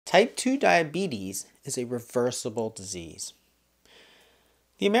Type 2 diabetes is a reversible disease.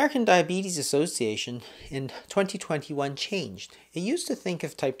 The American Diabetes Association in 2021 changed. It used to think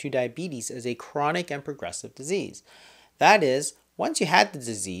of type 2 diabetes as a chronic and progressive disease. That is, once you had the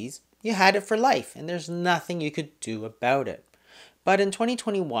disease, you had it for life and there's nothing you could do about it. But in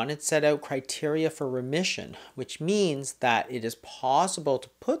 2021, it set out criteria for remission, which means that it is possible to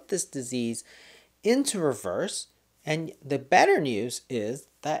put this disease into reverse. And the better news is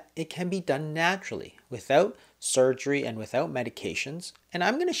that it can be done naturally without surgery and without medications. And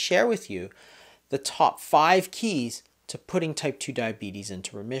I'm going to share with you the top 5 keys to putting type 2 diabetes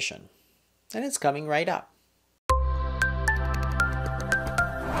into remission. And it's coming right up.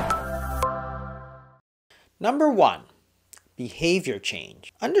 Number 1, behavior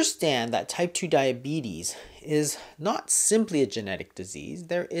change. Understand that type 2 diabetes is not simply a genetic disease.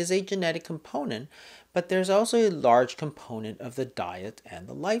 There is a genetic component, but there's also a large component of the diet and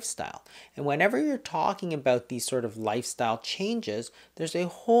the lifestyle. And whenever you're talking about these sort of lifestyle changes, there's a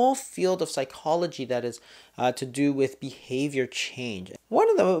whole field of psychology that is to do with behavior change. One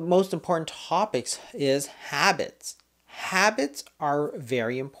of the most important topics is habits. Habits are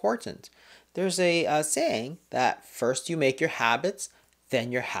very important. There's a saying that first you make your habits,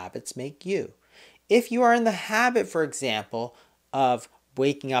 then your habits make you. If you are in the habit, for example, of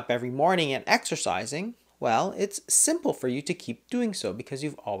waking up every morning and exercising, well, it's simple for you to keep doing so because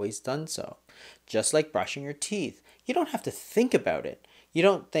you've always done so. Just like brushing your teeth. You don't have to think about it. You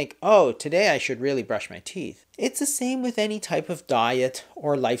don't think, oh, today I should really brush my teeth. It's the same with any type of diet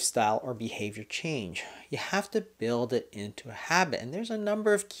or lifestyle or behavior change. You have to build it into a habit. And there's a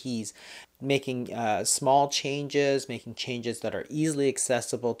number of keys. Making small changes, making changes that are easily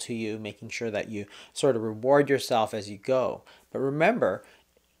accessible to you, making sure that you sort of reward yourself as you go. But remember,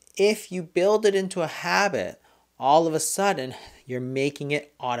 if you build it into a habit, all of a sudden you're making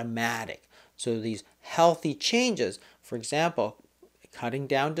it automatic. So these healthy changes, for example, cutting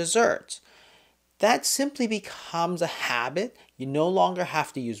down desserts, that simply becomes a habit. You no longer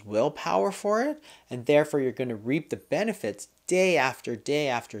have to use willpower for it, and therefore you're going to reap the benefits day after day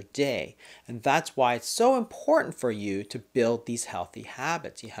after day. And that's why it's so important for you to build these healthy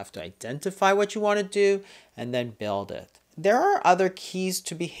habits. You have to identify what you want to do and then build it. There are other keys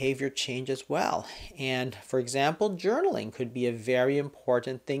to behavior change as well. And for example, journaling could be a very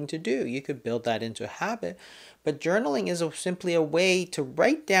important thing to do. You could build that into a habit. But journaling is simply a way to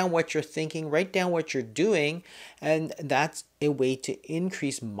write down what you're thinking, write down what you're doing, and that's a way to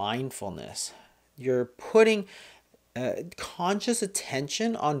increase mindfulness. You're putting conscious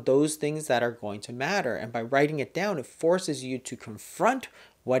attention on those things that are going to matter. And by writing it down, it forces you to confront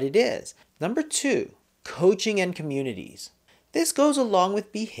what it is. Number 2, coaching and communities. This goes along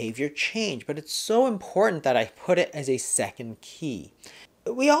with behavior change, but it's so important that I put it as a second key.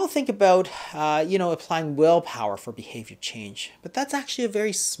 We all think about, applying willpower for behavior change, but that's actually a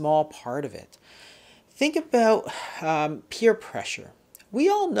very small part of it. Think about peer pressure. We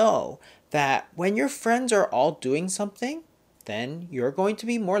all know that when your friends are all doing something, then you're going to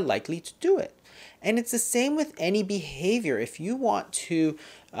be more likely to do it. And it's the same with any behavior. If you want to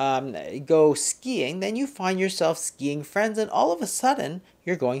go skiing, then you find yourself skiing friends, and all of a sudden,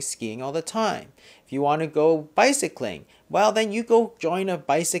 you're going skiing all the time. If you want to go bicycling, well, then you go join a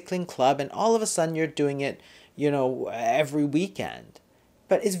bicycling club, and all of a sudden, you're doing it, every weekend.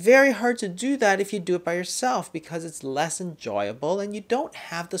 But it's very hard to do that if you do it by yourself because it's less enjoyable and you don't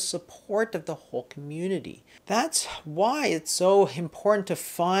have the support of the whole community. That's why it's so important to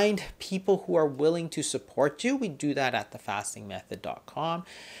find people who are willing to support you. We do that at thefastingmethod.com.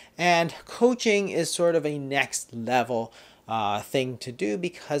 And coaching is sort of a next level thing to do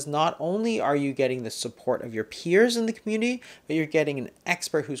because not only are you getting the support of your peers in the community, but you're getting an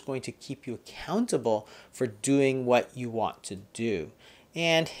expert who's going to keep you accountable for doing what you want to do.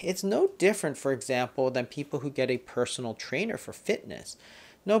 And it's no different, for example, than people who get a personal trainer for fitness.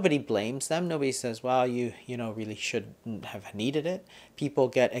 Nobody blames them. Nobody says, well, you really shouldn't have needed it. People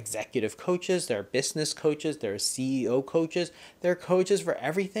get executive coaches. There are business coaches. There are CEO coaches. There are coaches for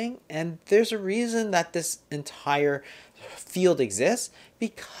everything. And there's a reason that this entire field exists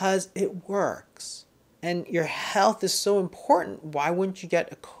because it works. And your health is so important. Why wouldn't you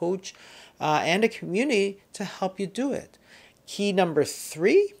get a coach and a community to help you do it? Key number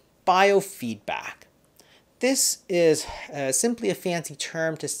 3, biofeedback. This is simply a fancy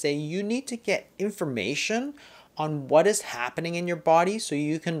term to say you need to get information on what is happening in your body so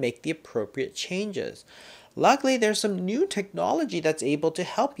you can make the appropriate changes. Luckily, there's some new technology that's able to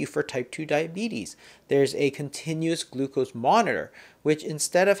help you for type 2 diabetes. There's a continuous glucose monitor, which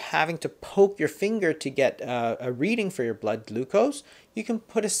instead of having to poke your finger to get a reading for your blood glucose, you can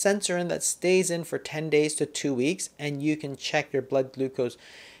put a sensor in that stays in for 10 days to 2 weeks, and you can check your blood glucose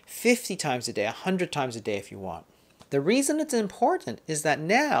 50 times a day, 100 times a day if you want. The reason it's important is that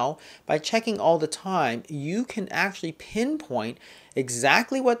now, by checking all the time, you can actually pinpoint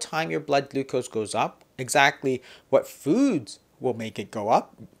exactly what time your blood glucose goes up, exactly what foods will make it go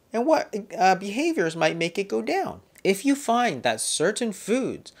up, and what behaviors might make it go down. If you find that certain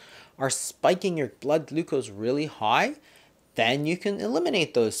foods are spiking your blood glucose really high, then you can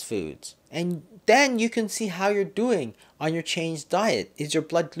eliminate those foods. And then you can see how you're doing on your changed diet. Is your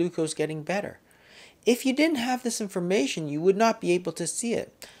blood glucose getting better? If you didn't have this information, you would not be able to see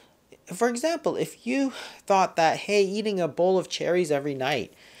it. For example, if you thought that, hey, eating a bowl of cherries every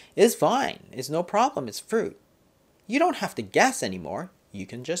night is fine, it's no problem, it's fruit, you don't have to guess anymore. You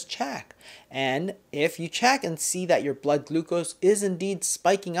can just check. And if you check and see that your blood glucose is indeed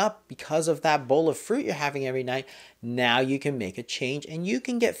spiking up because of that bowl of fruit you're having every night, now you can make a change and you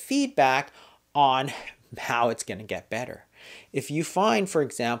can get feedback on how it's going to get better. If you find, for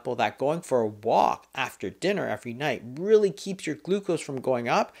example, that going for a walk after dinner every night really keeps your glucose from going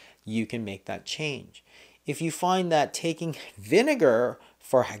up, you can make that change. If you find that taking vinegar,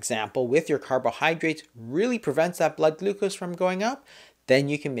 for example, with your carbohydrates really prevents that blood glucose from going up, then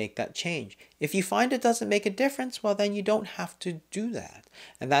you can make that change. If you find it doesn't make a difference, well, then you don't have to do that.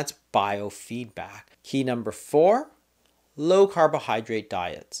 And that's biofeedback. Key number 4, low carbohydrate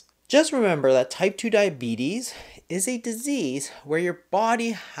diets. Just remember that type 2 diabetes is a disease where your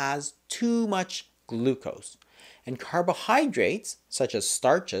body has too much glucose. And carbohydrates, such as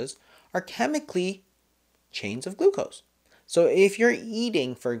starches, are chemically chains of glucose. So if you're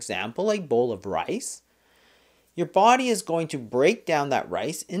eating, for example, a bowl of rice, your body is going to break down that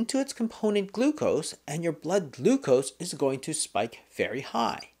rice into its component glucose, and your blood glucose is going to spike very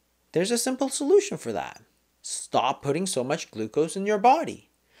high. There's a simple solution for that. Stop putting so much glucose in your body.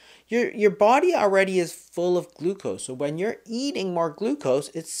 Your body already is full of glucose, so when you're eating more glucose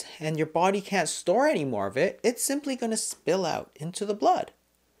and your body can't store any more of it, it's simply going to spill out into the blood.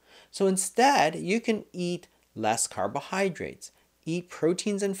 So instead, you can eat less carbohydrates. Eat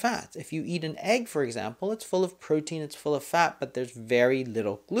proteins and fats. If you eat an egg, for example, it's full of protein, it's full of fat, but there's very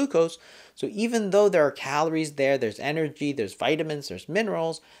little glucose. So even though there are calories there, there's energy, there's vitamins, there's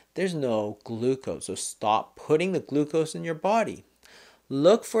minerals, there's no glucose. So stop putting the glucose in your body.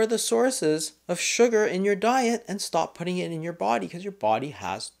 Look for the sources of sugar in your diet and stop putting it in your body because your body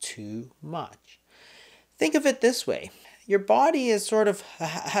has too much. Think of it this way. Your body is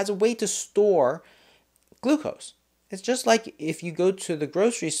has a way to store glucose. It's just like if you go to the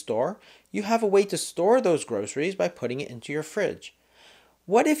grocery store, you have a way to store those groceries by putting it into your fridge.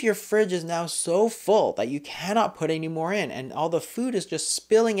 What if your fridge is now so full that you cannot put any more in and all the food is just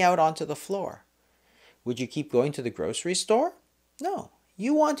spilling out onto the floor? Would you keep going to the grocery store? No.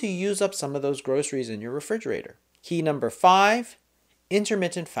 You want to use up some of those groceries in your refrigerator. Key number 5,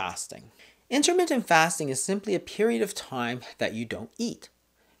 intermittent fasting. Intermittent fasting is simply a period of time that you don't eat.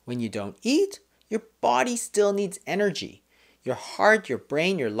 When you don't eat, your body still needs energy. Your heart, your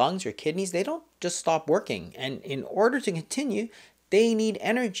brain, your lungs, your kidneys, they don't just stop working. And in order to continue, they need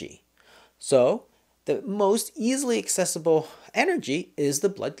energy. So the most easily accessible energy is the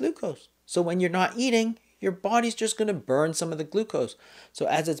blood glucose. So when you're not eating, your body's just going to burn some of the glucose. So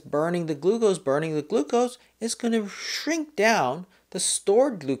as it's burning the glucose, it's going to shrink down the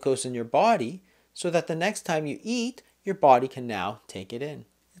stored glucose in your body so that the next time you eat, your body can now take it in.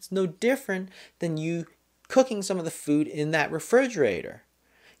 It's no different than you cooking some of the food in that refrigerator.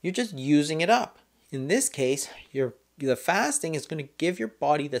 You're just using it up. In this case, the fasting is going to give your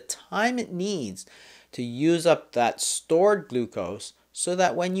body the time it needs to use up that stored glucose so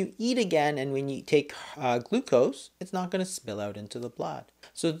that when you eat again and when you take glucose, it's not going to spill out into the blood.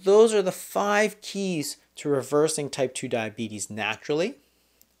 So those are the 5 keys to reversing type 2 diabetes naturally.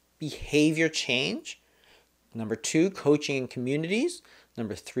 Behavior change. Number 2, coaching in communities.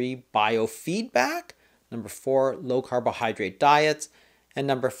 Number 3, biofeedback. Number 4, low carbohydrate diets. And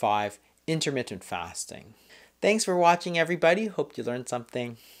number 5, intermittent fasting. Thanks for watching, everybody. Hope you learned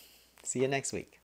something. See you next week.